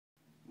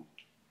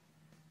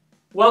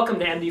Welcome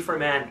to MD for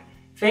Men.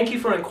 Thank you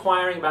for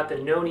inquiring about the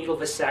no-needle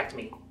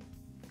vasectomy.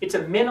 It's a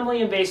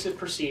minimally invasive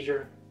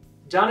procedure,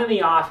 done in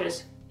the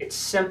office. It's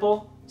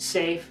simple,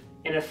 safe,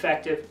 and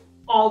effective,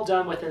 all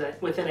done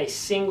within a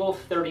single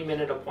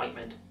 30-minute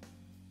appointment.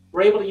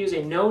 We're able to use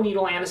a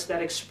no-needle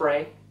anesthetic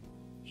spray.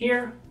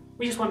 Here,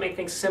 we just want to make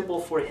things simple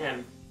for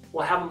him.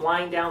 We'll have him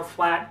lying down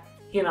flat.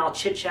 He and I'll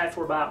chit-chat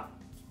for about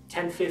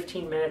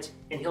 10-15 minutes,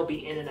 and he'll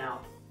be in and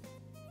out.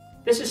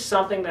 This is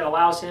something that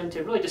allows him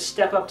to really just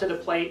step up to the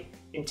plate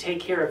and take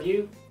care of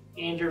you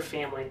and your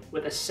family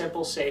with a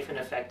simple, safe, and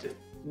effective,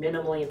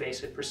 minimally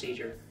invasive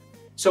procedure.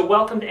 So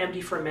welcome to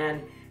MD for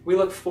Men. We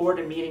look forward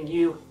to meeting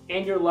you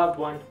and your loved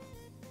one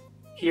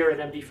here at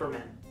MD for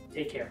Men.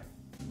 Take care.